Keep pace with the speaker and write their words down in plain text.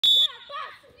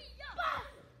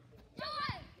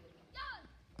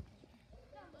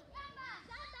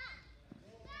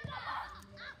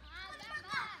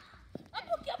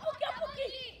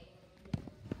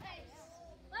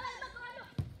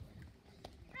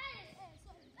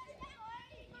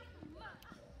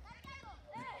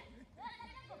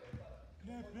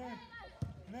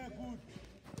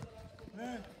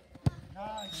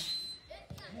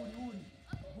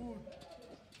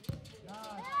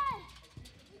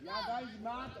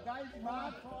Guys,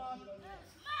 mark.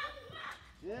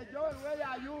 Yeah, Joel, where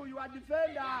are you? You are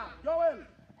defender. Joel,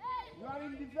 you are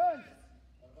in defense.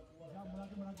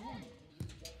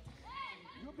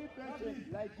 You be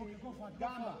patient, like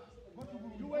Gamma.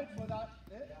 You wait for that.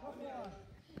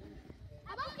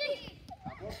 Aboki,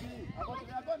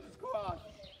 they are going to score.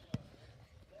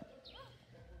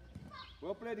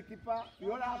 We'll play the keeper.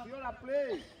 Viola,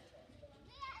 play.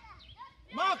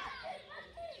 Mark!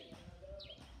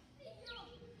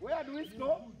 Where do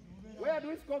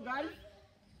we score, guys?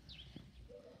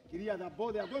 Kiria, the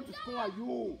ball, they are going to score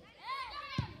you.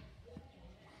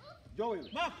 Joel,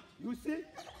 Mark, you see?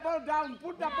 Ball down,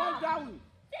 put the ball down.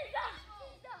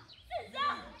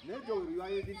 No, Joel, you are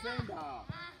a defender.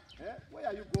 Where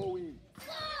are you going?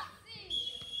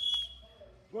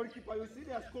 Goalkeeper, you see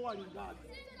they are scoring that.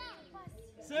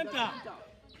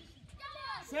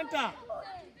 Center.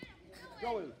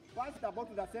 Joel, pass the ball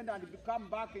to the center and come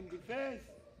back in defense.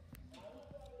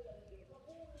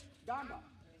 Gamba,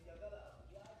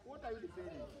 what are you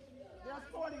defending? They are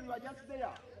scoring, you are just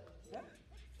there.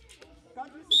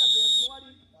 Can't you see that they are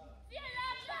scoring?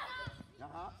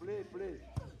 Play.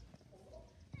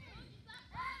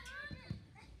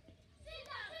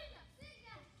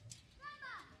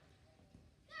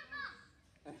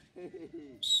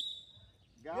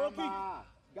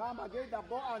 Gamma, get the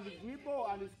ball and dribble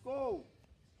and score.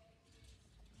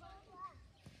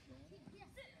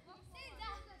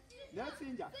 Let's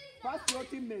see, pass to your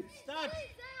teammates. Start.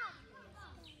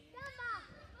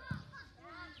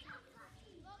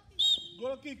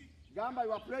 Goal kick. Gamba,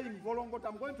 you are playing Volongot.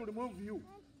 I'm going to remove you.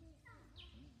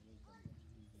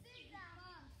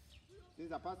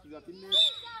 Caesar, pass to your teammates.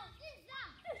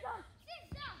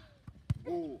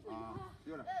 Oh,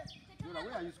 Fiona,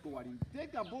 where are you scoring?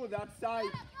 Take the ball that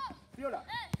side. Fiona,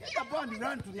 take the ball and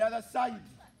run to the other side.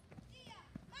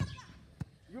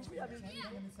 You feel it?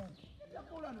 Take the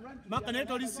ball and run to the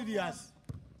other side. Serious.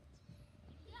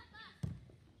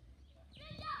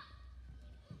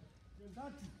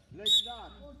 Like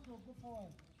that. Go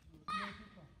forward.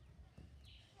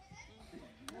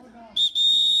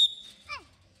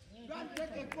 Don't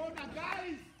take a corner,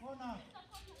 guys. Corner.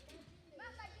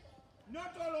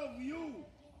 Not all of you.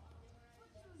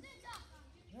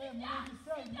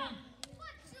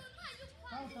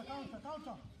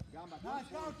 Counter. Gamba,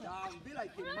 down. Be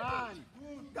like a man.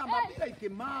 Gamba, be like a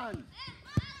man.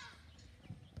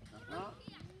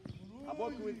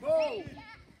 About to go.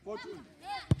 Fortune.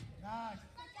 Nice.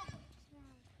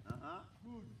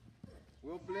 Good.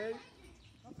 We'll play.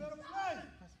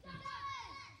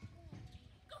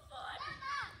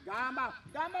 Gamba,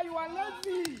 you are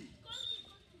lazy.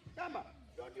 Gamba,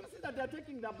 don't you see that they're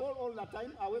taking the ball all the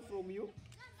time away from you?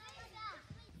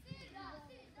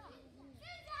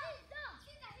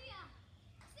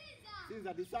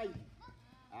 Caesar, decide.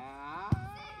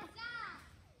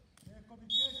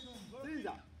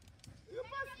 Caesar, you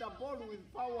pass the ball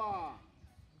with power.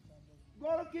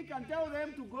 Goal kick and tell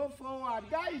them to go forward.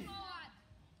 Guys,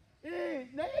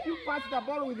 now you pass the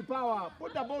ball with power.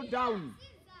 Put the ball down.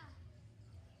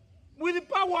 With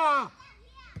power.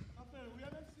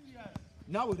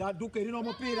 Now with that Duke, you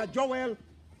know, Joel,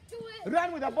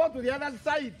 run with the ball to the other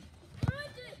side.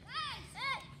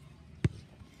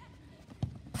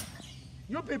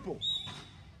 You people,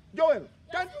 Joel,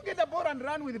 can't you get the ball and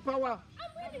run with the power?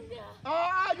 I'm running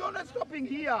there. You're not stopping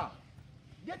here.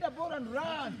 Get the ball and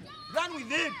run. Run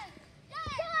with it.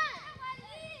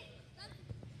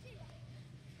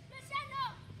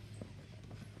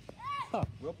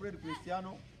 We'll play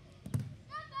Cristiano.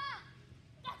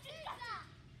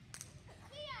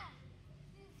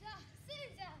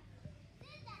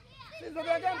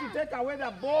 They're going to take away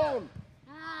the ball.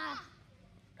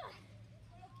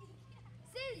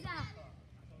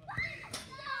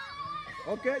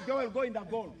 Okay, Joel, go in the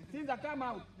goal. Caesar, come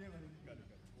out.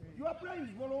 You are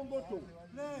playing Volongo too.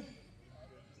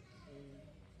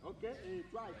 Okay,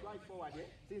 try forward.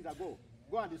 Caesar, go.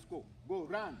 Go and score. Go,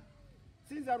 run.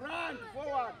 Caesar, run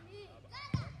forward.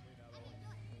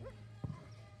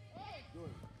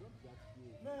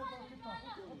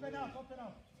 Open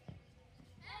up.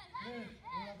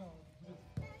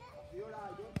 Viola, I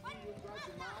don't see you try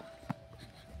to mark.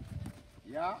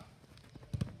 Yeah?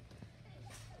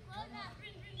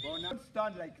 Don't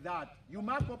stand like that. You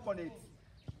mark opponents.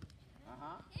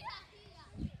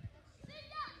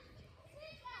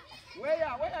 Where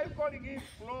are you calling him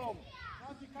from?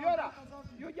 Fiora,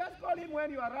 you just call him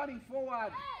when you are running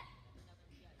forward.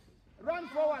 Run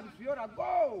forward, Fiora,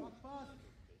 go!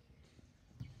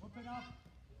 Open up.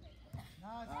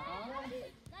 Nice.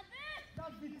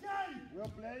 We'll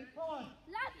play. Forward.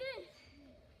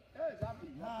 Hey, Zappy,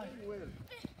 you're playing well.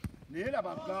 Nera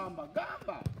bagamba,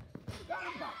 gamba.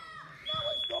 Now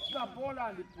stop the ball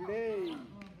and play.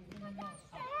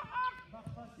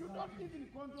 You don't even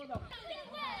control the ball.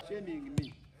 Shaming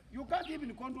me. You can't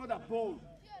even control the ball.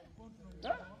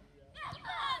 Huh?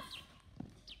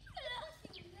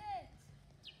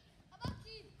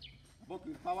 Book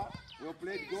with power. Well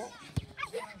played, go.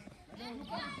 You can't even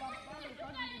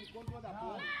control the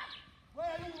ball. Where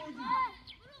are you moving?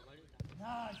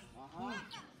 Nice.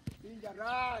 Finger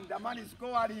run. The man is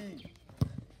scoring.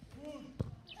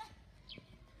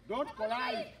 Don't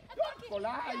collide. Don't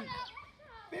collide.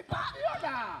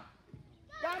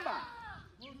 Gamba.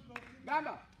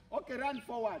 Gamba. Okay, run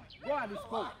forward. Go and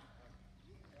score.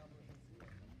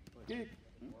 Kick.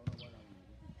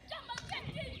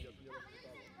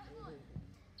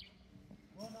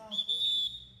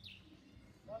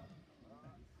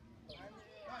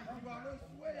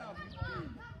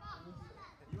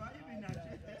 You are even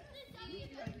ashamed. You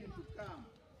feel him to come.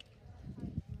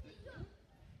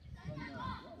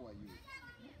 What were you?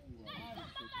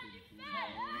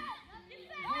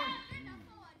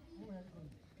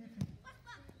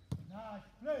 Nice.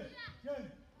 Play.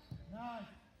 Nice.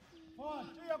 Fun.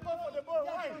 So you go for the ball.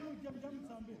 Why?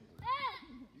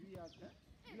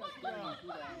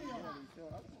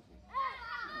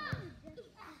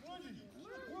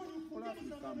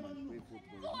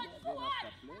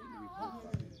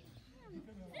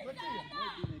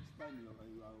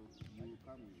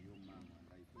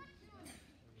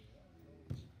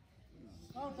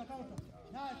 Counter.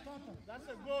 Nice, counter. That's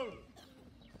a goal.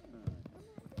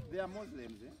 They are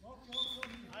Muslims, eh?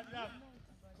 Attack.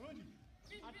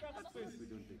 Attack space. We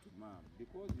don't take mom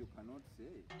because you cannot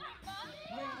say.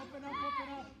 Open up.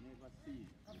 Never see.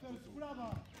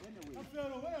 Anyway,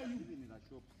 where are you? Even in the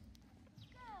shops.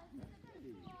 You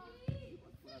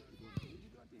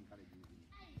don't encourage me.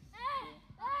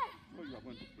 So you are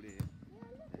going to play.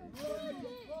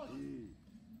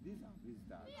 These are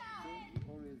visitors. So you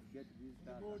always get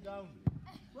visitors. Go down.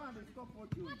 Go and score for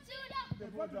you. They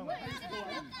go down. Where is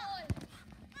going?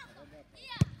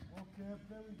 Okay,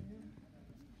 play with him.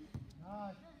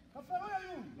 Nice. Cafe, where are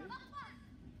you?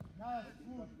 Nice.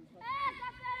 Good.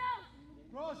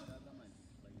 Cross.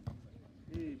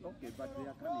 Okay, but they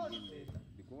are coming in later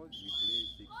because we play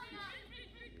 6.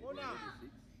 They are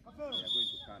going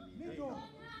to come in later.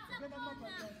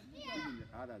 Even the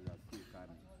others are still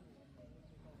coming.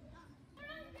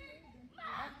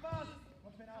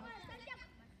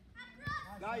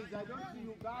 Guys, I don't see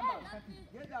you, Gamba.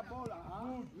 Get the ball,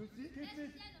 You see? Keep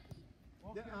it.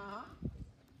 Okay.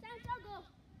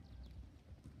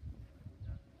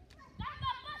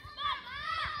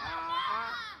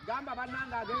 Gamba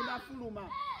bananga agenda fuluma.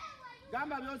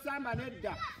 Gamba byosamba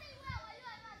nedda.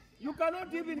 You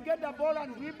cannot even get the ball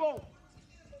and dribble.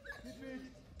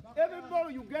 Every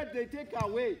ball you get, they take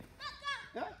away.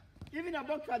 Huh? Even a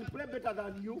ball can play better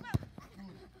than you.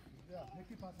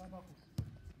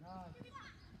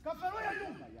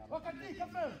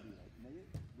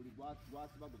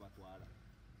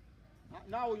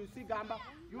 Now you see Gamba,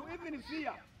 you even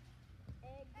fear.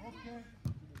 Okay.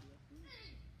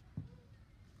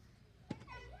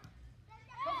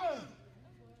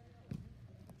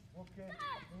 Okay.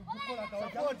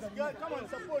 Support, guys. Come on,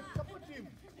 support him.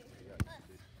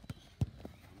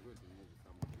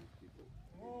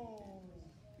 Oh,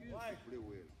 why? Play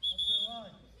well. Okay, why?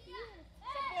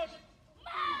 Support.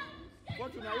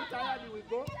 Fortune, are you tired? We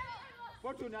go.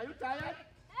 Fortune, are you tired?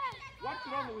 What's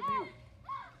wrong with you?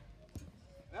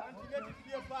 And to get it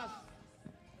clear pass.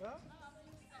 Huh?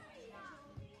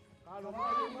 Hello,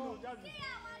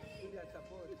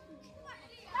 support.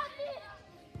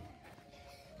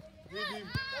 Give him.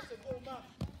 That's a goal, Mark.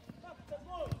 Mark, it's a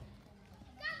goal.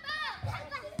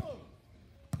 That's a goal.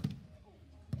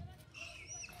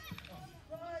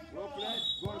 Go play,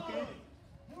 goal kick.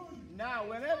 Now,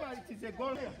 whenever it is a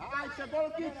goal, it's a goal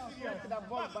kick, get the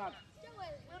ball back.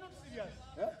 We're not serious.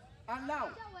 And now,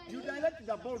 you direct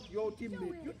the ball to your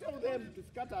teammate. You tell them to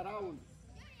scatter around.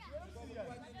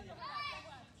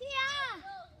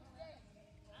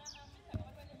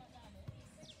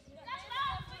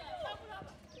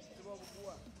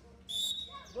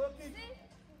 Goal kick.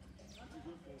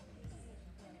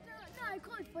 No, I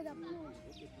called for the ball.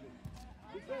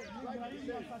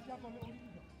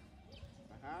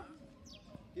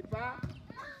 Keeper,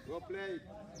 go play.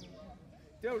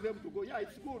 Tell them to go. Yeah,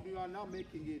 it's good. You are now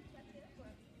making it.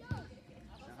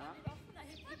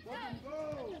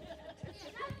 Go.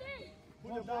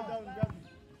 Put the ball down, Gabby.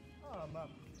 Ah, man.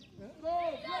 Go,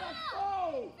 let's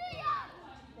go.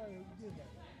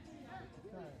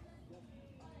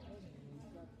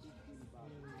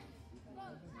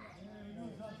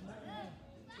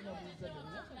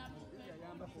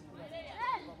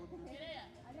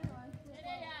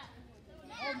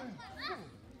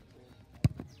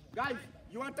 Guys,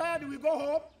 you are tired, we go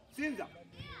home? Sinza.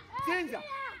 Sinza.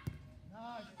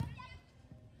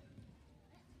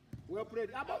 Well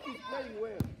played. Abok is playing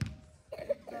well.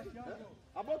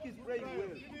 Abok is playing well.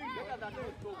 Better than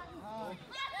us.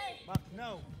 Back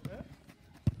now.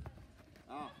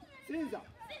 Sinza.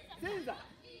 Sinza.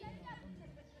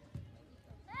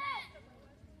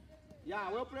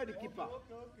 Yeah, well played, the keeper.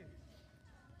 Okay.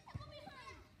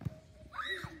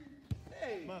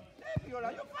 Hey,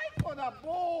 Nebula, you fight for the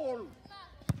ball.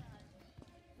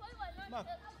 Mark.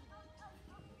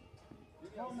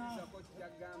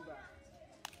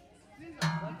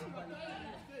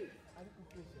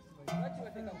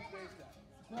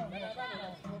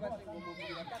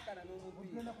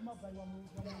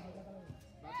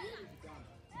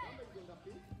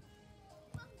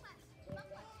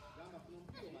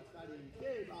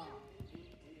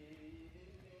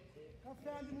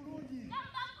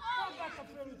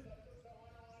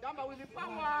 Gamba with the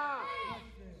power.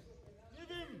 Give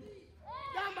him.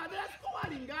 Gamba, they're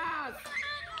scoring gas.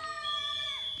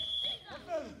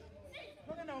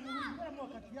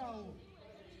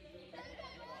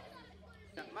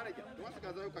 Manager, once you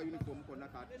guys are uniform, go.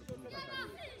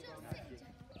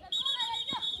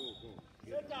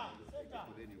 Center.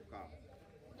 Then you come.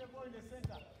 Put the ball in the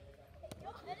center.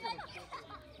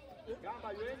 Gamba,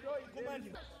 you enjoy it. Command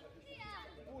him.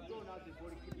 Who don't have the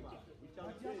goalkeeper? We shall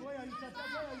say.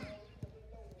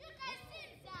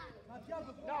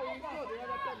 Now we know the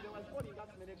other time they were scoring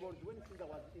that many goals when Sinza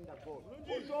was in the goal.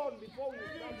 Put on before we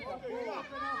start the goal.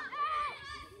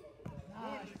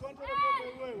 Control the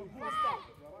ball well. Faster.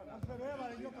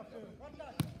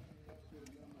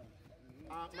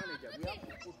 Manager, we have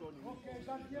to put on him.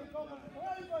 Thank you.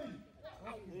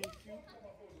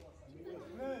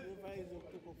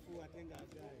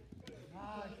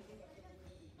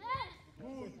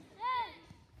 Good.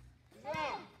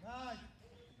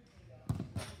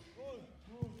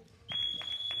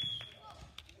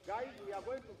 Guys, we are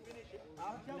going to finish it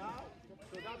up now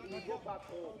so that we go back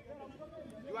home.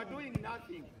 You are doing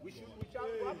nothing. We shall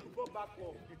have to go back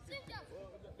home.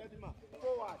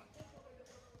 Forward.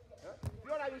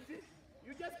 Fiona, you see?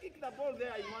 You just kick the ball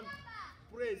there in one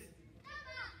press.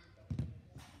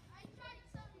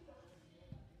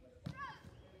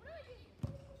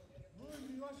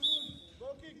 Go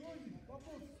kick.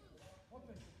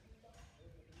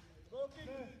 Go kick.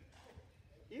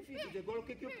 If it is a goal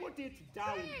kick, you put it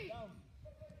down. Bring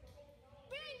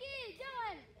it,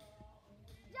 Joel.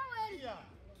 Yeah.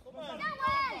 Come on.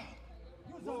 Joel.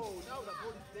 Go, now the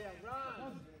ball is there.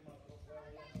 Run.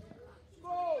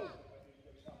 Go.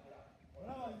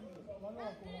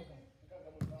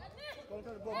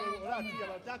 Control the ball. Right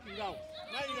here, attacking now.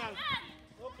 Minus.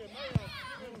 Okay, minus.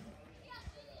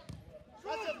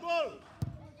 That's a goal.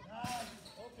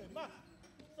 Okay, Mark.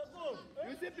 It's a goal.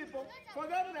 You see people, for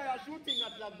them they are shooting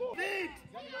at the goal. Beat.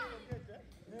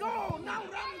 Go, now run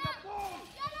with the ball.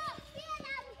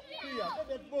 Here, get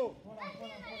that ball.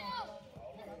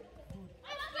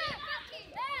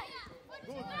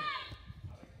 Good.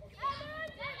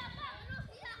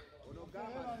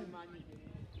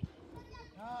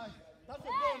 That's a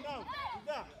goal now.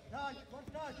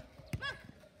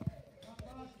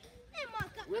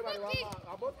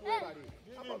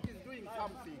 Abok is doing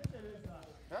something.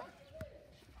 Huh?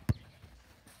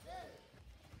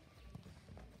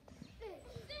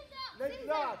 Like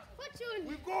that.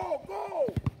 We go.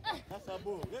 That's a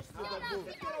ball. Let's do the ball. You know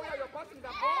where you're passing the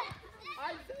ball?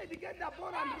 I said get the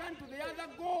ball and run to the other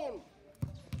goal.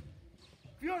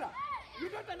 Fiona, you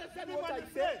don't understand what I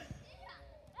said.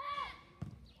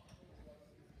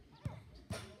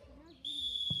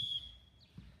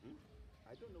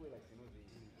 I don't know where I know the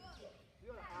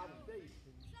Fiona, I'm saying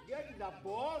get the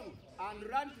ball and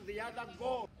run to the other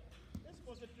goal. Let's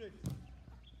concentrate.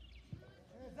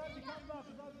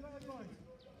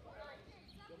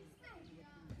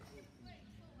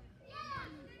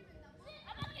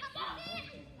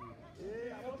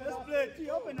 Let's play.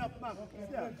 Open up, man.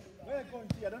 Here. Where going?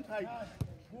 Here, don't hide.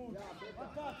 Good.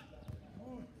 Attack.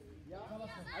 Good.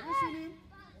 Have you seen him?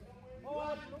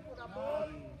 Forward, look for the ball.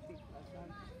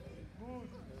 Good.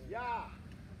 Yeah.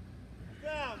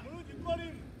 Yeah, Muruji, got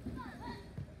him.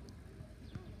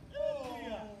 Oh,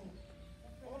 yeah.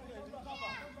 Okay, you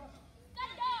cover.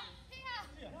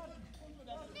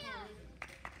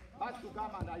 Back to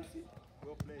Gama and I see.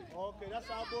 Go play. Okay, that's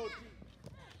our ball.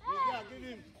 Yeah, give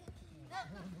him.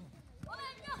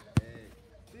 Hey.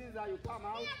 Caesar, you come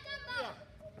out. Yeah.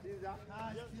 Caesar,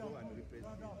 just go and replace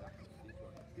Caesar.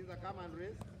 Caesar, come and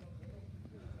race.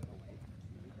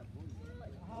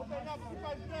 I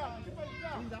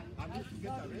need to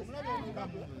get a rest.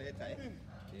 Come on later.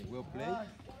 We'll play. I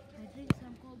think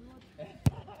some cold water.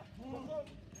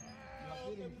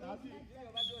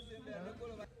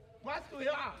 Pass to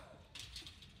here.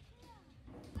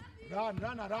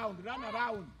 Run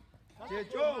around.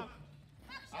 Checho.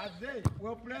 Adreen,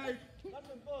 we'll play.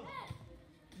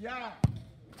 Yeah.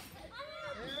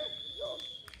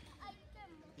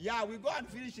 Yeah, we go and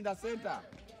finish in the center.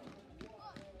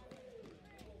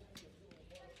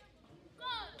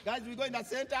 Guys, we go in the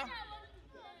center.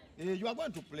 You are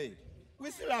going to play.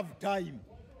 We still have time.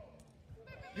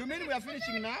 You mean we are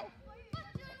finishing now?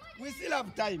 We still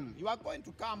have time. You are going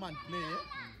to come and play.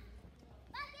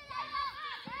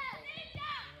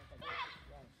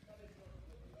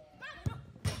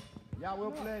 Yeah,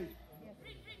 we'll play.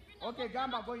 Okay,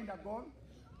 Gamba, go in the goal.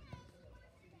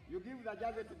 You give the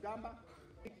jersey to Gamba.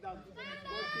 Pick the goal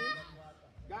kick.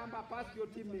 Gamba, pass your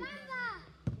teammate.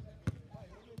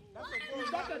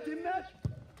 Is that a teammate?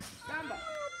 Gamba,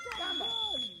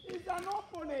 it's an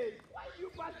opponent. Why do you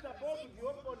pass the ball to the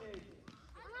opponent?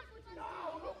 No,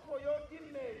 look for your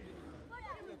teammate.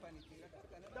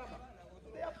 Gamba,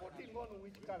 they are putting on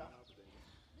which color?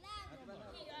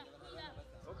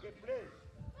 Okay, play.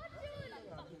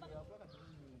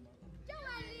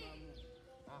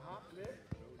 Play.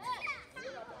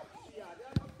 They are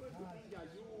not going to injure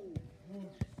you.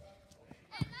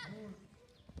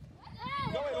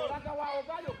 Joel, olaka wa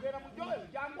ogayo kwera mu Joel,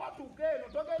 jambo tukeno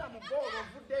togera mu goal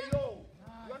ovuddeyo.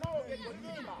 You know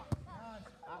ogekolimba.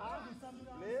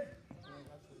 Play.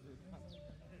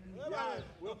 Yeah,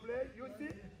 we'll play. You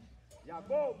see? Yeah,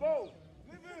 go.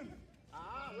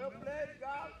 We'll play,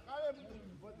 guys.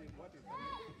 What is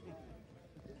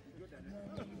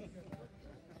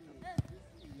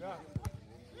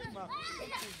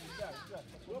that? Yeah.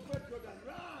 We'll play Jordan.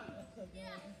 Run.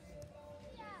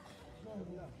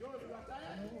 Jordan, you are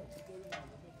tired?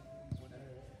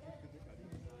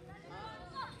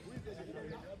 Who is the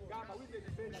defender? Gamba, who is the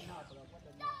defender now?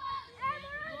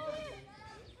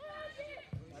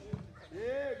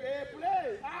 Yeah, play.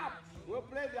 Up. We'll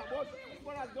play their both.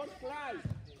 Don't cry.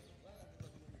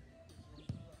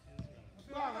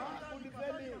 Good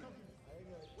defending.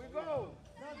 We go.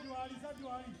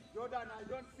 Jordan, I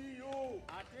don't see you.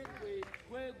 I think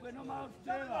we're no more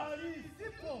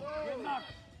simple.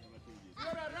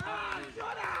 Jordan!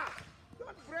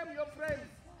 Don't frame your friends.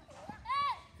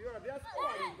 They are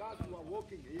scoring guys who are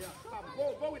walking here. Come,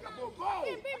 go with the ball. Go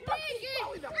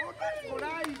with the ball. Don't score.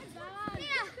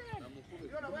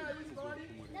 Jordan, where are you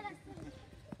scoring?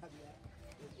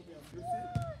 You see?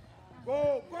 Go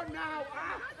now.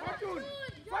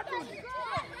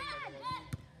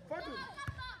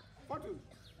 Fortune.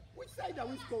 Which side are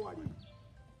we scoring?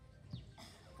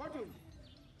 Fortune.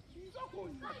 He's not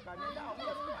going back. Now we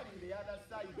are scoring the other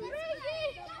side.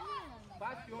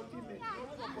 Pass your teammate.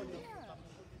 Don't go for them.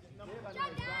 Never know.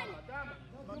 Dama.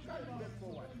 You can't step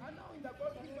forward. And now in the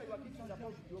goal, you are kicking the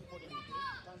ball to your opponent.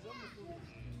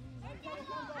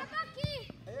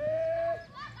 Hey!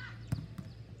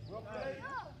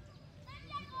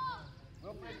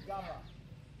 We'll play Gaba.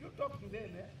 You talk to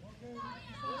them, eh? Okay.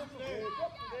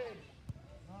 Talk to them.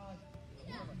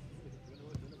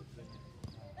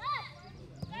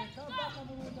 Come back and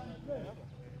play.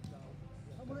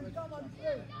 Come and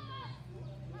play.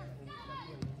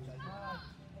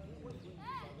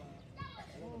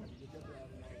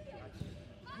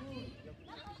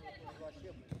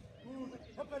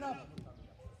 Open up.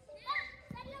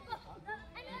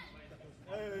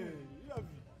 Hey, you have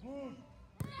good.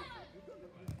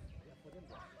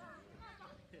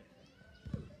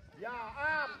 Yeah,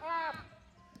 up.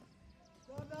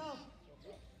 Stand up.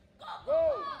 Go.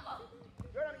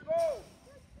 Jordan, go.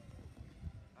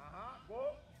 Go.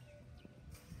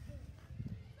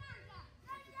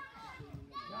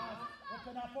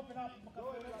 Open up.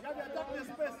 Just attack the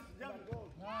space.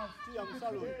 See, I'm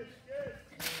sorry.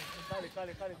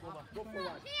 Kale, Go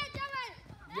forward.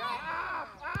 Yeah,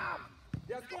 up.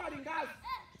 They're scoring, guys.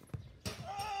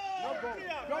 No goal.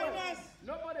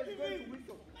 Nobody is going to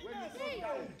whistle when you throw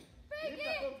down. Leave the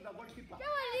ball to the goalkeeper.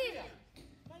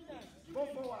 Go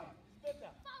forward.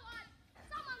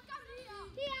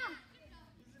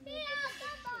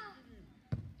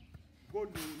 Go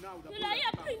now. The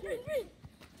Bring.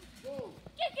 Go.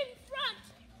 Kick in front.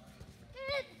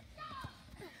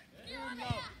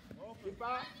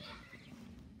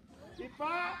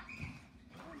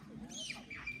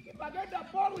 Keeper, get the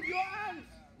ball with your hands.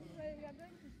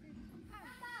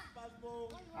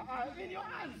 In your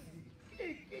hands.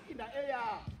 Kick in the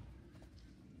air.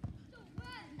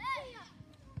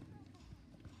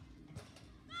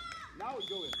 Now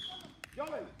Joel,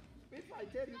 if I I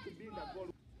tell you to be in the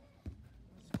goal.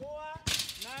 Score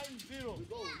 9-0. We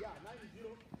go, yeah,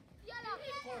 9-0.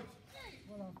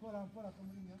 Fora,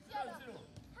 Comuninha.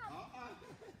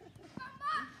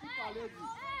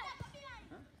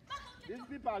 These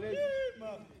people are lazy.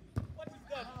 What is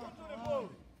that? Go to the ball.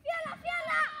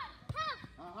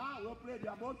 Well played,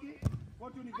 Yaboki.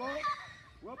 Continue, go.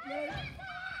 Well played.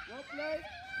 Well played.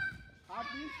 Have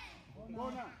this.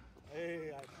 Corner.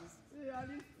 Hey, at least. Hey, at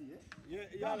least,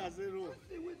 Yeah, zero.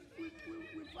 We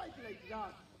fight like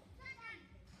that.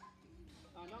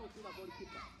 And now we see the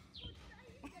goalkeeper.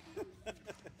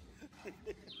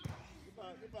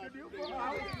 Did you go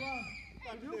out?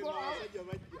 Did you go out?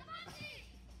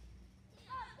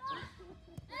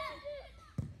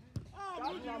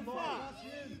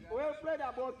 Well played,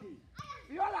 Aboki.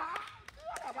 Viola,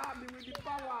 with the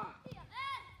power.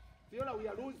 Viola, we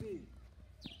are losing.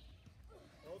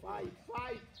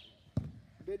 Fight.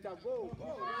 Better go.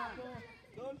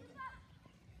 Don't.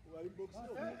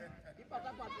 Keep at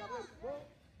go.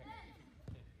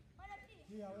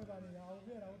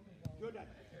 Jordan.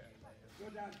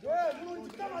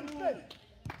 Come on, play.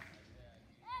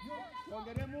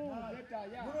 Better,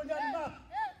 yeah.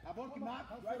 About Mark.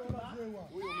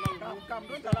 Come,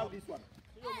 don't allow this one.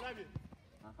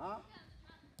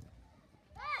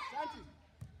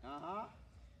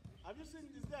 Have you seen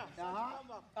this there?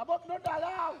 About not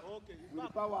allow. Okay,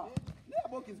 with power.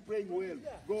 Abok is playing well.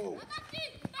 Go.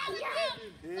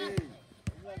 Hey.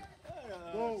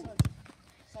 Go.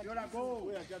 Jordan, go.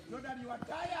 Jordan, you are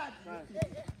tired.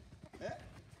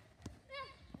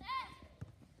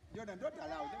 Jordan, don't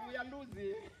allow them. We are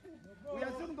losing. We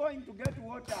are soon going to get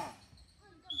water.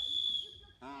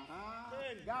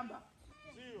 Gamba.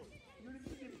 0.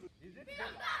 Is it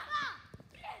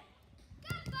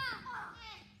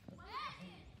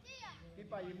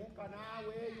Keeper Imuka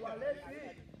nawe, you are lazy.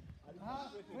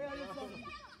 Where are you from?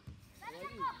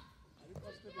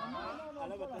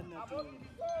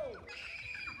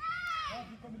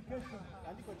 Communication.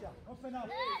 Open up.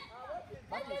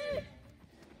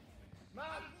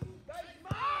 Mark, guys,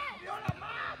 Mark! Viola,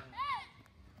 Mark!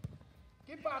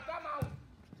 Keeper, come out!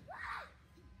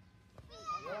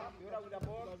 Viola with the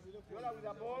ball. Viola with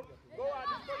the ball. Go on,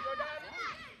 Jordan.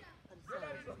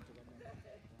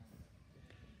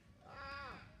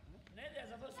 They're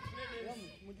supposed to play this.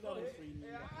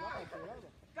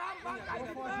 Come back,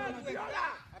 Viola!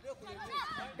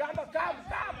 Gamba,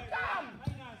 come!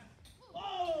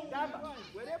 Oh, Gamba,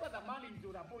 wherever the man is to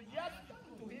the ball, yes,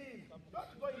 to him. Not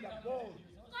go in the ball.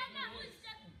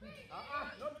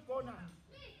 Not corner.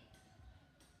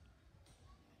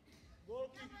 Goal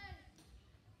kick.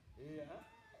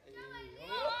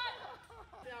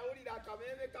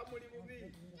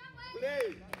 Play.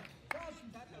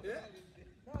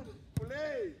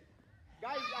 Play.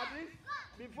 Guys, at least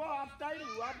before half time,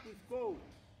 you have to score.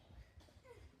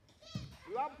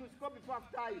 You have to score before half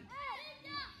time.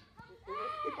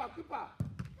 Keeper.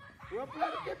 We'll play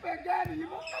the keeper again.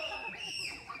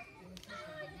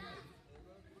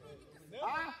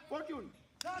 Fortune.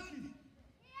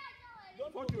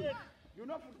 Fortune. You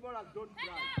know footballers don't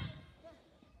cry.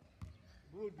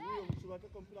 Good, we have to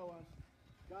complete once.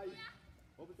 Guys,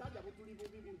 obisajja butulivu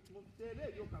bibi mutere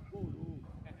yoka goal.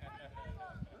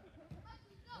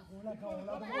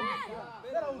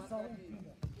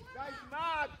 Guys,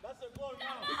 Mark. That's a goal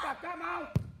now. Keeper, come out.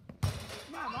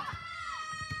 Mama.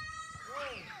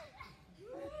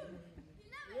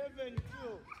 11-2.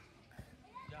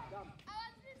 Come.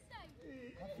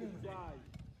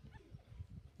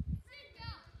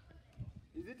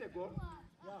 Is it a goal?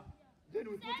 Yeah. Then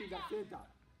we put in the center.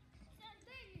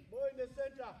 Ball in the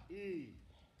center.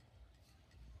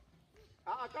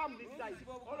 Come this side.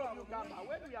 All of you come.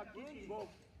 When we are kicking off,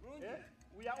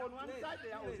 we are on one side,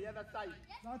 they are on the other side.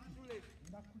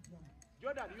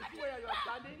 Jordan, you see where you are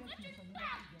standing?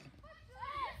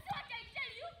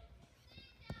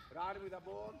 Run with the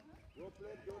ball. Go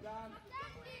play, Jordan.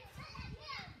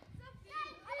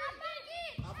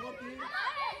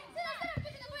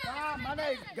 Come,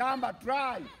 manage. Gamba,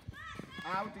 try.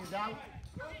 Out is out.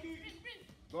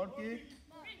 Goal kick.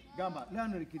 Gamba,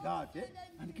 learn to kick that,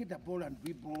 and kick the ball and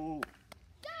dribble.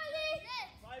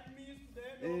 5 minutes to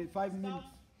the end. 5 minutes.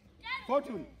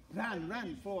 Fortune,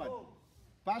 run forward.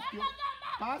 Pass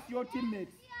your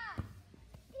teammates.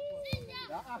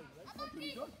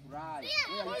 Fortune, don't cry.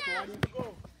 Where are you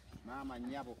going? Mama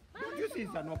Nyabo. Don't you see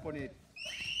it's an opponent?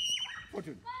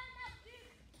 Fortune.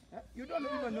 You don't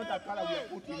even know the color we are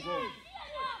putting goal.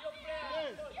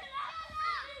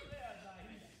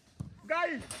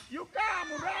 Guys, you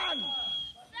come, run!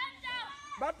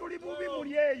 Batuli movie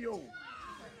Murieyo.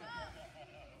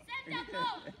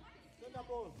 Center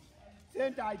ball.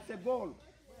 enter, it's a goal.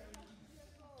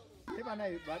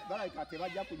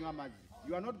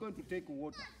 You are not going to take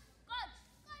water.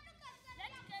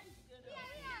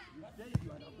 You say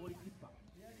you are a goalkeeper.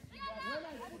 When I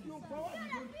put you forward, you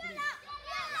don't play.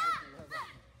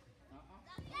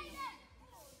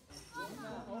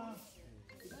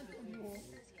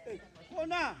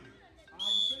 Corner. I've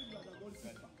said you are the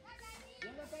goalkeeper. The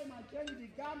other time I change the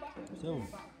camera, So.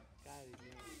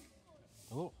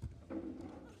 Oh.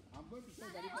 I'm going to say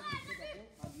that if you take a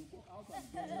ball and you go out and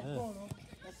go.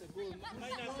 That's a goal.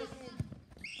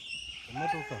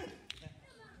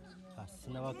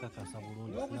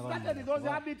 We started those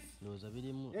habits.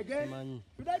 Again,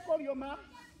 should I call your mom?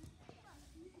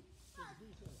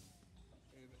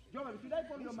 Joel, should I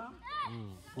call your mom?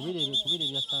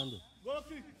 Goal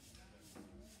kick.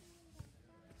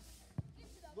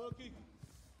 Goal kick.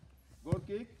 Goal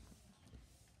kick.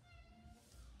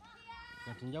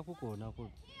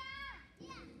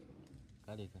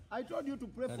 I told you to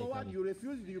play forward, you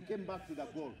refused, you came back to the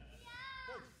goal.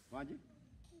 Wanji?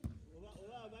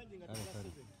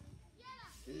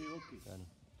 Hey, okay.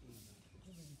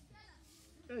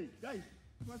 Hey, guys,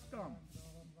 first come.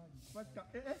 First come.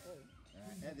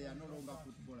 They are no longer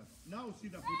footballers. Now see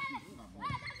the football.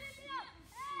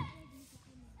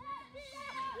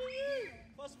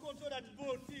 First control that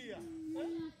ball here.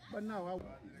 But now how?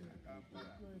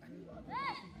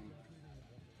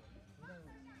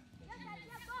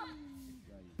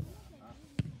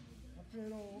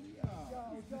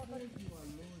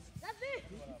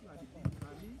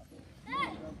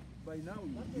 By now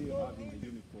you will be having a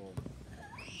uniform.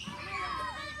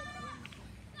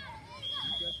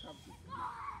 You just have to.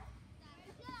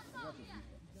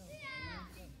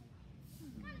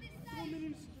 2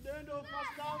 minutes to the end of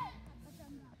first half.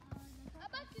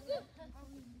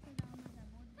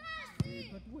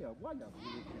 But why are we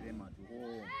them at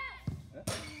home?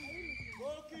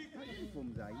 Goal kick.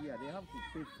 Uniforms are here. They have to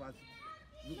pay first.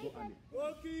 You go and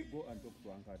Goal kick. go and talk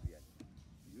to Uncle there.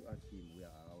 You ask him where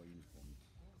our uniforms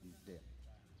is there.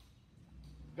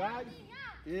 Guys,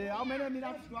 how many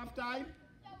minutes to have time?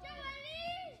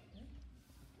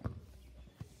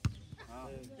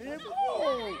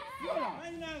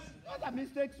 Minus. What are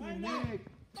mistakes we make?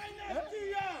 Minus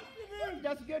here.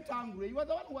 Just get angry. You are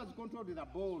the one who has controlled the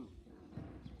ball.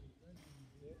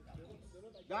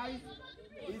 Guys,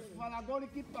 it's for a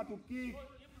goalkeeper to kick.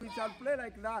 We shall play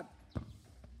like that.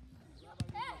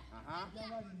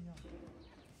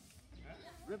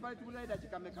 Referee to play that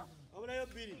Chikameka. Over here,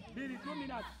 Billy. Billy, 2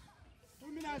 minutes. 2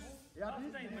 minutes. Yeah,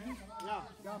 this. Yeah,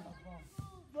 Gamba.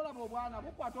 Zola bwana,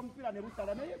 bukwata omupira ne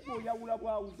busala naye ko yawula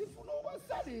bwawu. Zifuna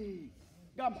obasale.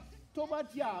 Gamba,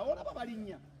 tobatya, ona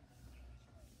babalinnya.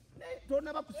 Ne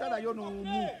tonna bakusala yo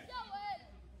n'omu.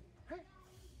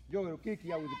 Joel, kick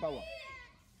here with power.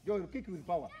 Joel, kick with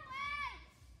power.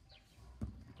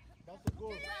 That's a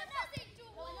goal.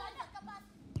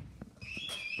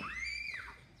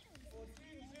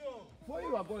 Before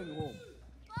you are going home,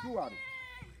 surely,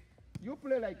 you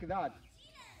play like that.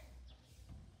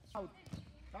 Out.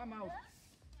 Come out.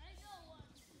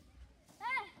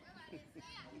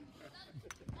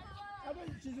 I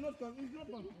don't, he's not going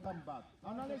to come back.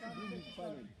 Unless you bring his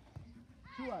silent.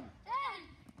 Surely.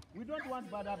 We don't want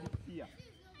bad habits here.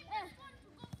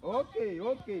 Okay.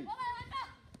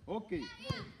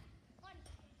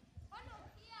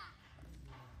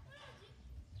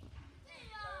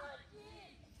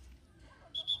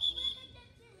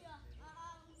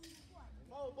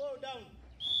 Ball down.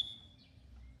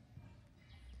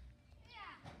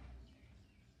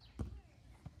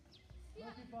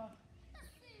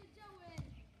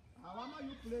 However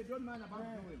you play, don't mind about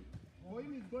Joel. For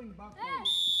him, he's going back home.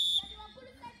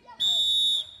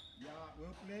 Yeah,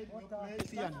 we'll play.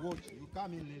 See and watch. You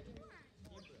come in later.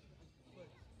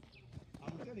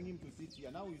 I'm telling him to sit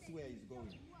here. Now you see where he's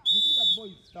going. You see that boy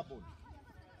is stubborn.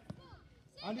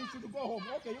 And he should go home.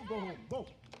 Okay, you go home. Go.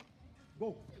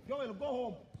 Joel, go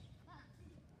home.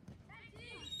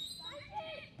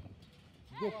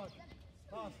 Go. Pass.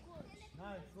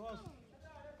 Nice. Cross.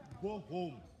 Go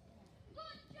home.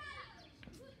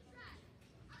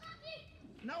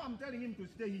 Now I'm telling him to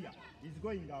stay here. He's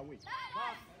going away.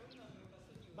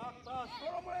 Back pass.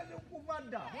 Come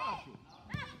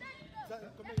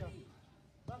here.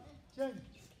 Back. Change.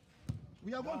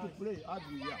 We are going to play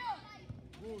Adreen here.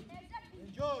 Good.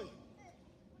 Enjoy.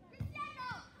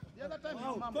 The other time Wow.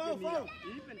 his mom Foul, came here, foul. he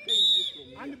even came you from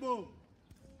here. Handball.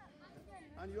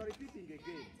 And you are repeating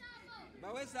again.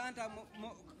 But where's Santa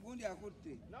Gundi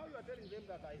Akuti? Now you are telling them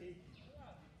that I hate you.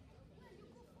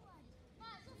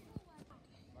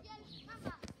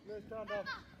 Let's stand up.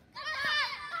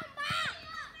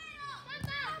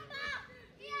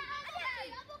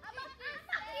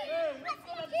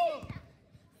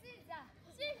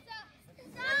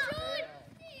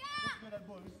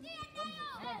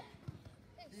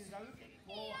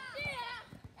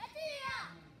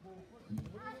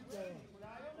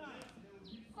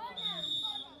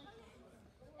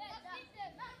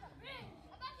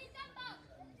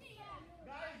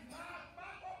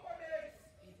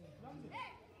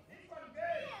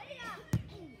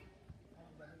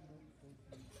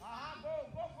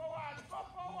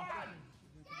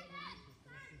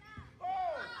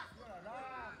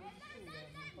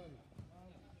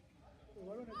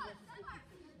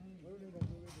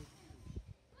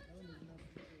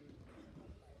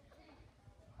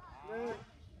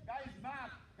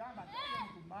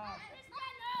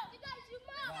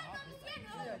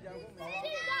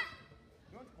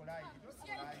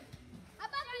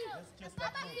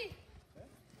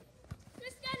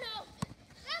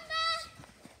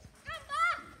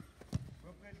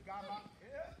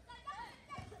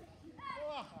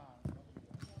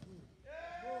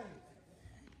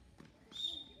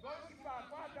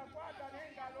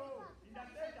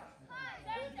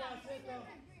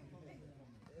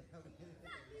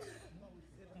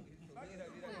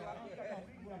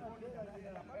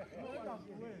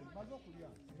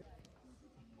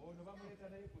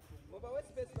 Mubawe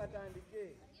space batandike.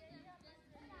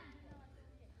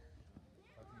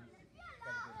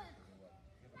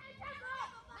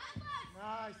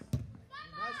 Nice.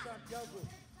 Nice, Santiago.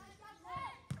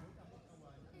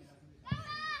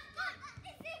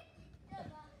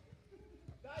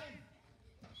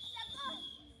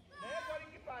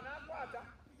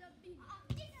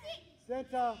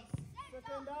 Center.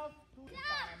 Second half.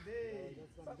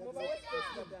 Mubawe space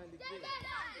batandike.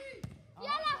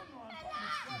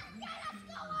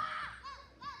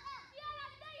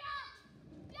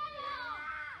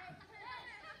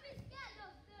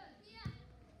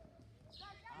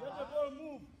 Let the ball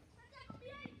move.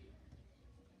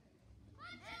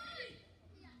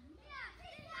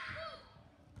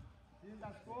 This is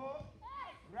the score.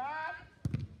 Grab.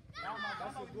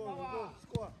 That's a goal. We go.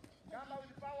 Score. Gamba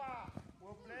with power.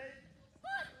 We'll play.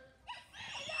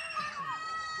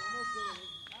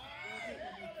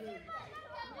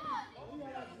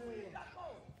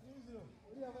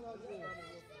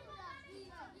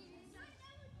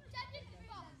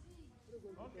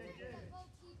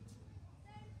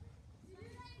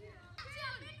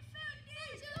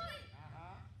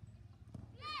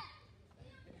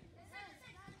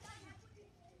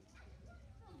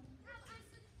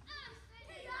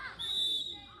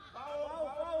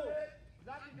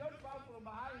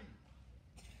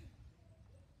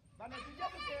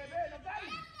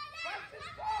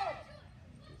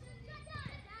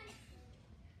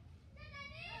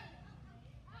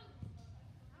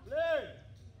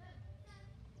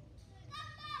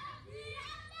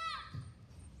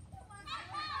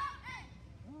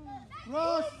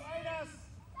 Cross. Minus.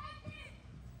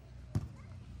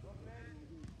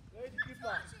 Great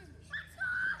keeper.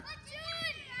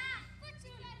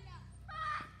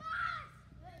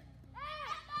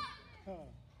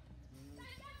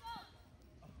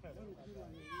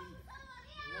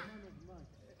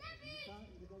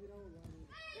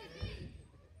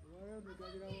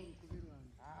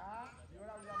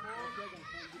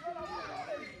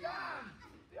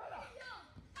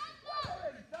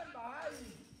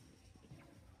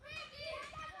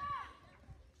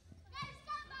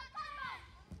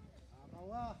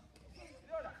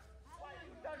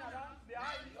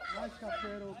 Nice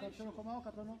Capero, come out,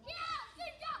 Catono.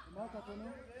 Come out, Catono.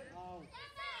 Out.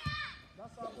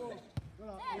 That's our goal.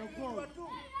 Voilà, et au goal.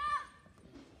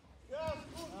 Yes,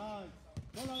 good. Nice.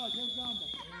 Voilà, James Gamba.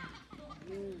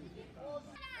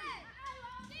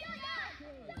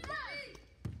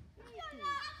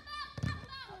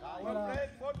 Well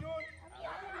played, Fortune.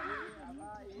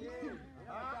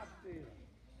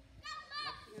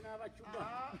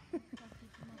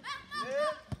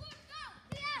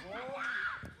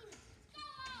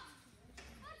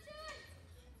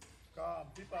 Come,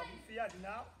 people are feared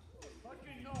now.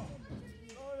 Fortune, no.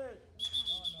 You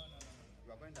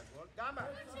are going to goal. Gamba,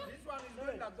 this one is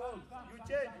going to goal. You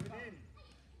change with him.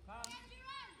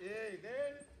 Hey,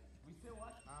 then. We say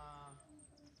what?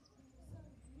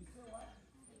 We say what?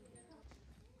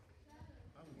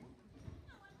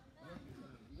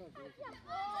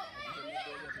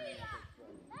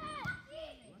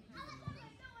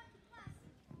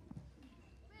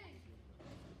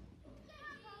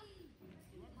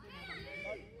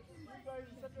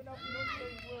 Second half, not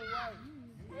playing well. Why?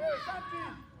 Hey, Santi,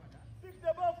 pick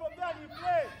the ball from there and you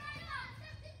play.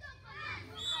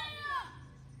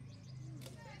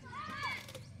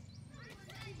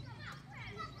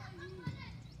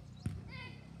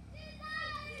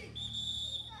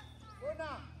 Go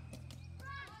now.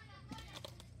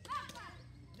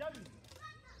 Yami,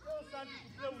 tell Santi to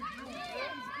play with you.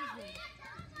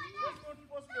 Let's not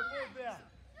post the ball there.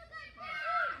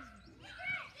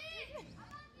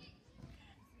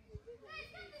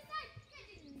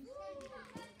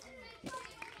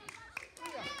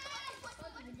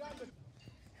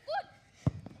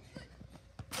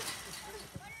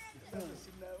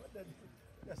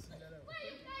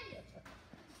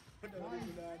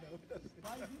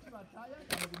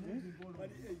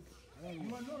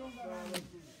 You are no longer running.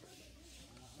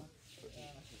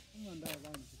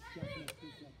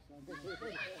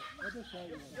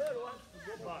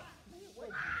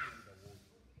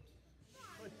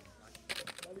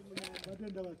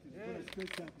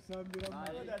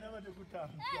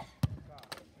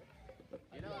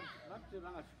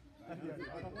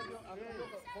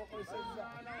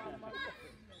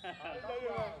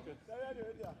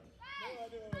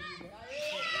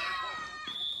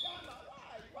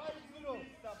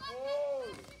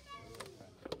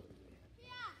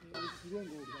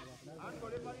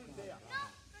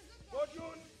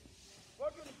 Fortune,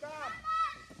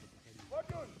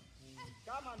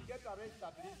 come and get a rest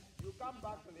at least. come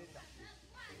back later.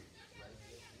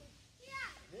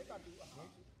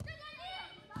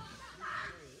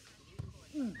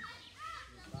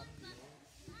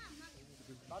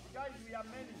 But guys, we are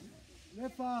many.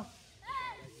 Lefa.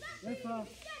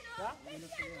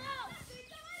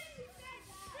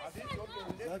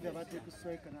 Zaga bate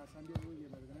kusweka na sambia huye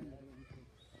bagana.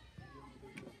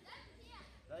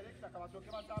 Director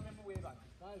kabatoke batame muweba.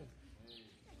 Kale.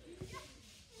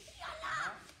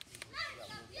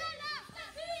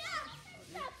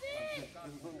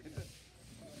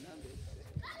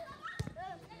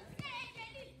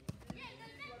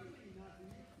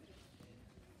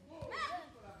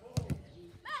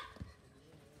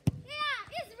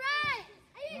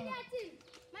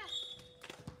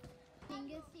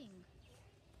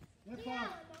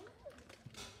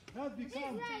 That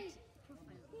becomes right.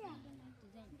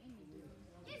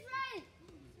 It's right.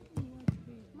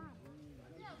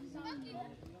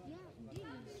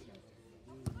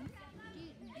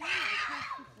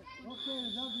 okay,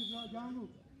 that is Jangu.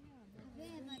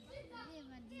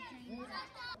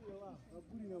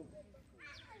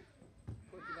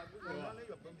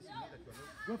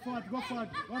 Go forward.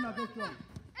 One against one.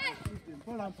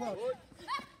 Pull and forward.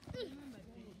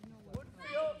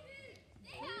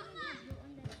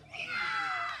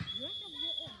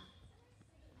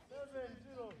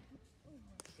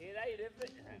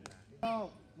 Now,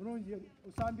 Murungi,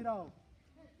 Usambirao.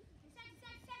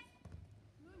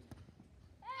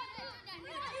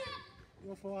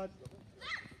 Go forward.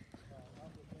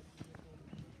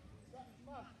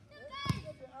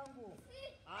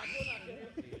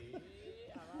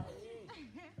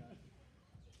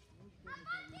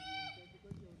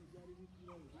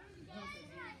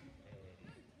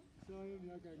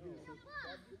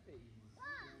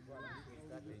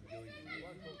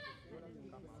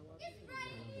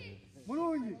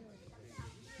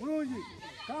 Murungi,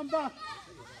 come back.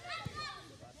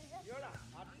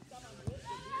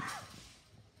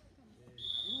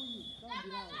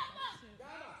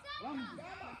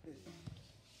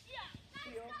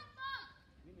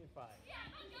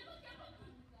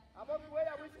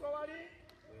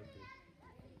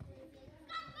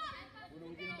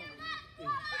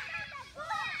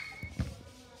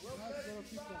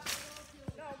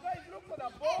 Now guys, look for the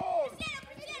ball.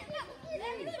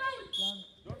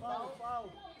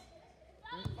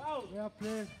 Foul. Yeah,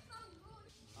 play.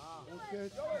 Okay,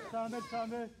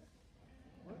 Same.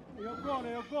 Your goal.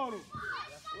 Well played.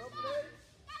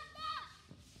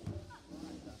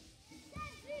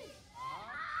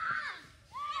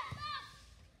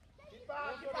 Keep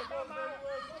back, you're the ball, man.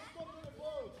 Let's go to the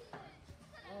ball.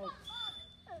 Out.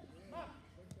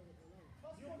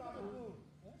 You come and move.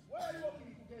 Where are you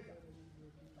working together?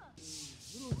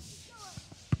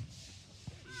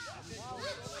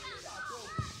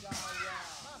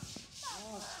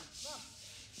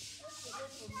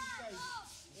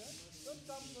 Don't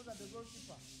come closer to the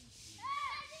goalkeeper.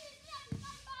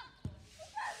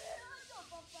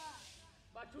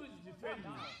 But who is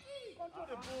defending? Control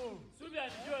the ball. Subi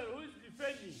and Joel, who is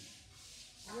defending?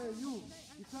 Where you,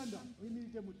 defender, we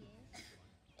need them.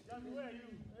 Just where are you?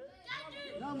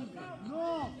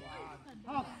 No!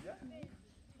 Half!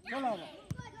 Kalama!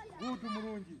 Go to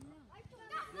Murungi.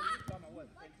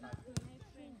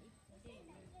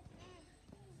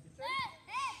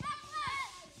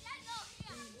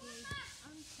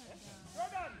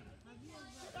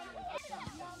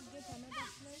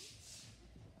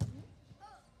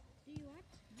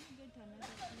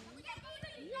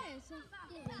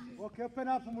 Okay, open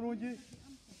up Murungi.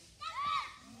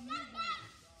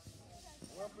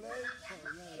 Well played.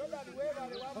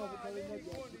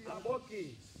 Aboki.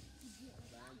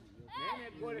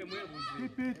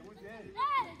 Keep it.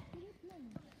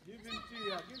 Give him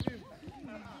cheer. Give him.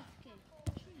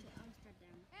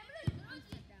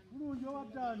 Murungi, what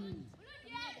done?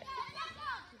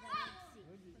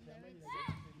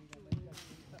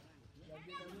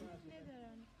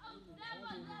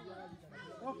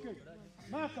 Okay,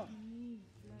 Marker.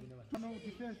 No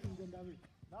defense in the way.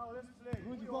 Now let's play.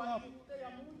 Murungi, go up.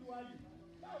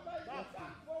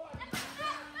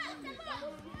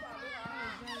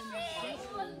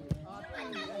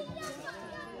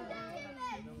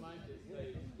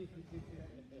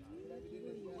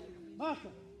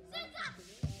 Marker.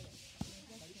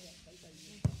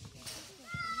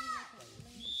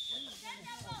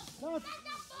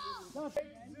 That's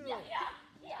 0.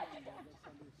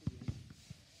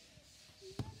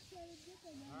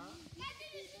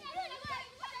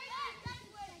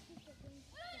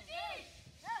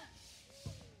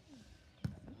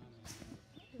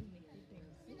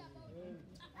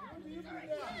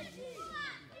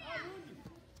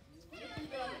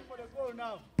 For the goal. ball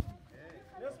now.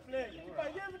 Let's play. Keeper,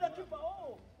 give the keeper.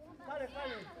 Oh, carry.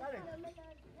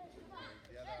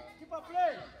 Keeper,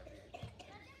 play.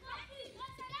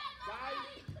 Guys,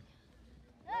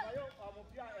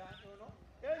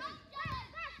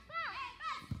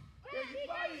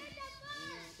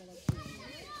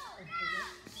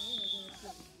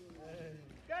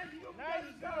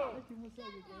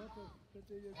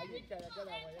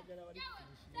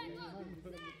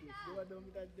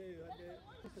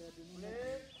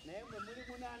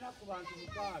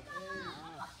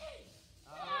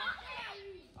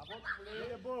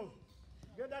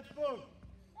 get that ball.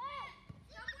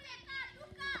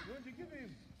 Going to give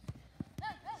him.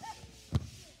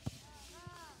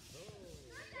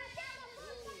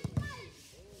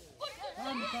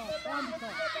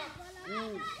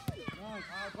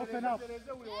 Open up.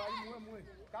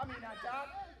 Come in attack.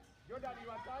 Jordan, you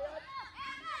are tired?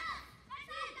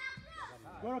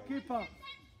 Goalkeeper.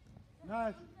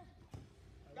 Nice.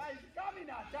 Guys, come in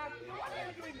attack. What are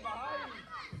you doing behind?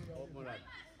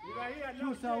 You are here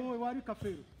now. Chusa huyu wali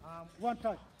kafiru. One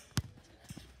touch.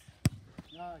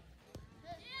 Nice.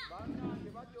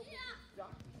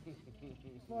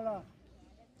 Bola.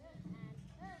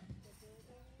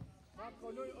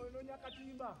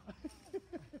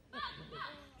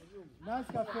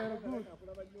 Nice kafiru, good.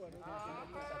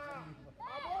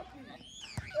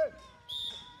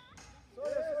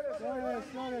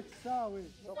 Sorry, sawa.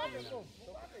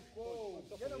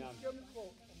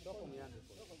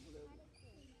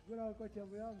 Gura kwa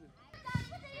chambu yangu.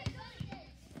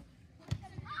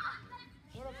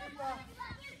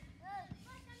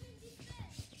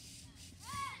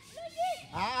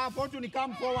 Fortune,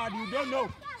 come forward. You don't know.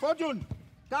 Fortune,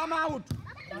 come out.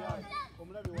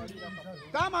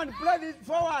 Come and play this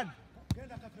forward.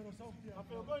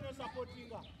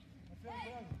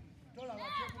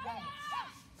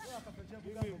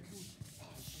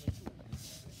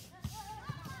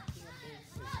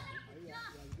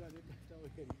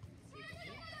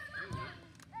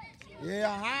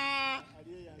 Yeah,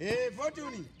 hey,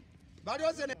 Fortune. But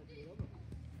what's the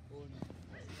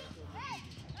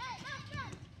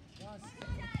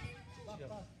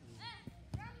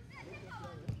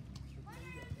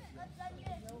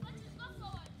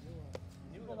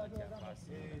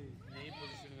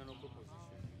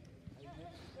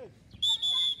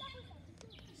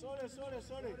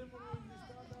Sorry.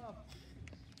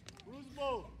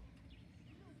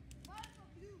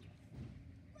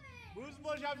 Bruce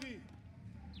ball, Javi.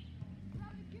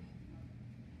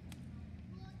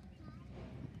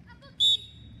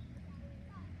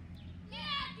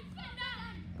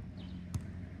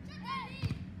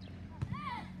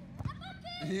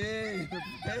 Hey.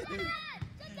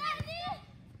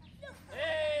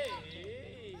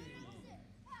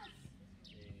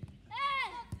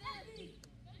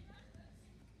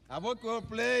 About well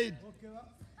played. Okay.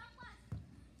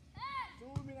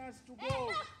 2 minutes to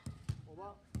go.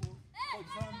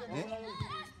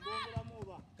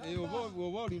 Hey,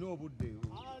 what you know about day?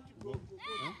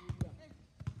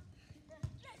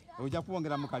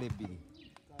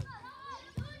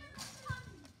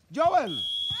 Joel,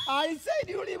 I said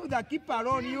you leave the keeper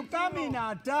alone. You come in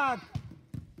attack.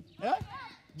 Eh?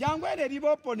 Jangwe the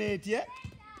river opponent, yeah?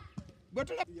 Go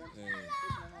to the.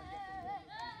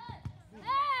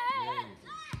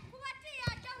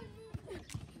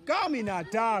 Come in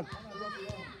attack.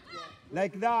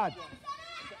 Like that.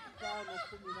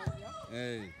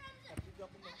 Hey.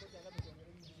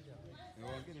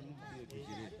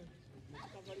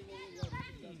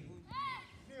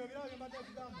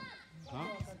 Huh?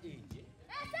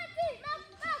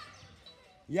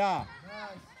 Yeah.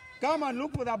 Come and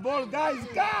look for the ball, guys.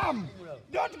 Come.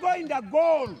 Don't go in the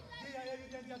goal.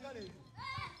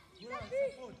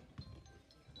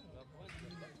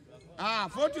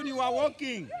 Fortune, you are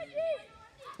walking.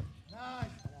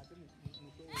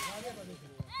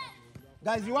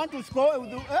 Guys, you want to score?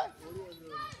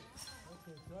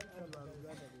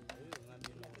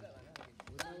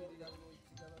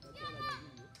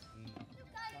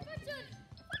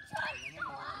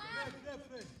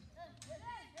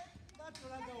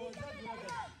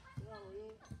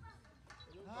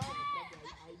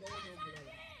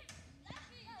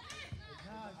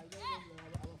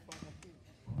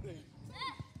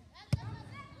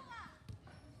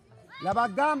 Laba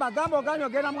gamba oganyo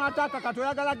gena mu ataka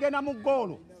katoyagala gena mu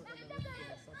goal.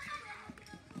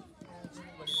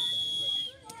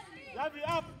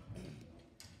 Up.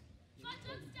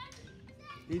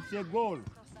 It's a goal.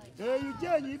 Hey, you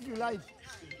change if you like.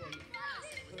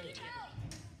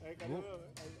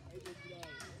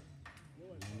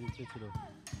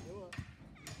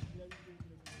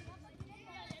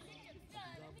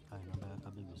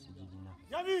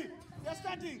 Javi, you're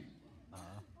starting.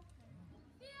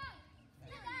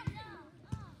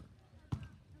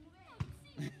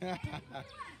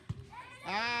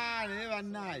 Ah, never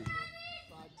nice.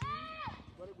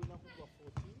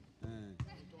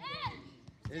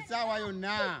 It's how you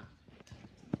now.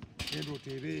 Gendo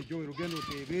TV, Joe, Gendo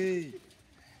TV.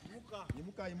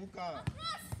 Imuka.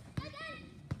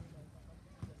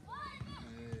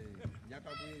 Nyaka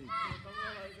kweli.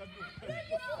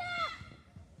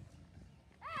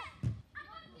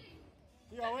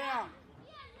 Here, where?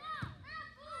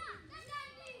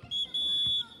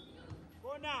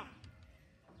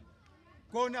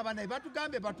 Kona bana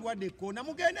batugambe batuwadde kona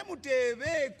mugende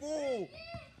mutebeeko.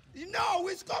 No,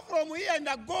 we score from here in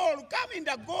the goal. Come in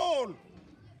the goal.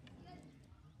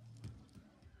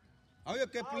 How you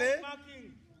can play?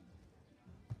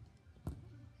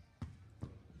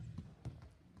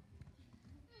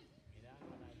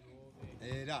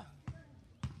 Era.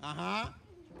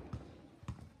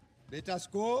 Let us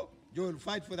go. You will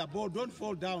fight for the ball. Don't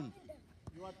fall down.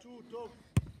 You are too tough.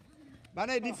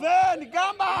 Bana defend,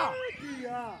 Gamba!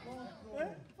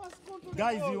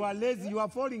 Guys, you are lazy. You are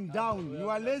falling down. You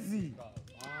are lazy.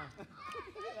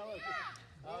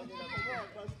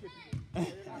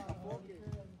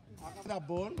 The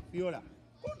ball, Viola.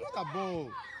 Control the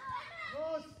ball.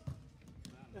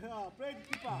 Play the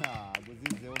keeper.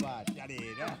 This is over.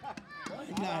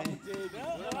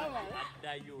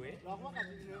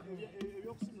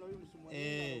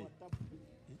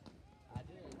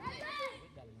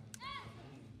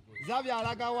 Xavier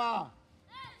Alagawa.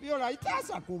 Viola,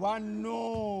 itasa kuba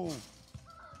no.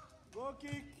 Go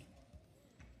kick.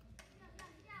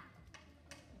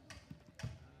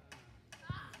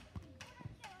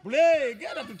 Play,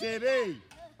 get up to TV.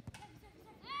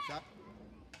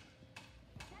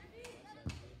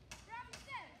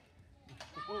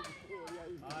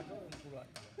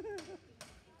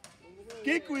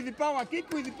 Kick with the power, kick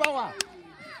with the power.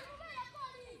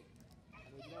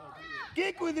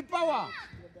 Kick with the power.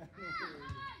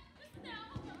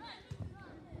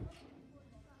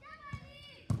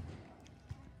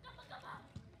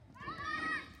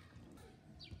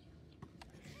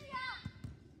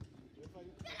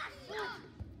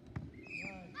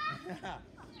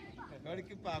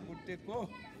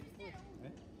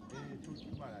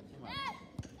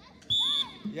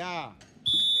 Yeah.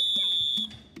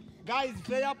 Guys,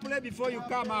 fair play before you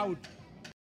come out.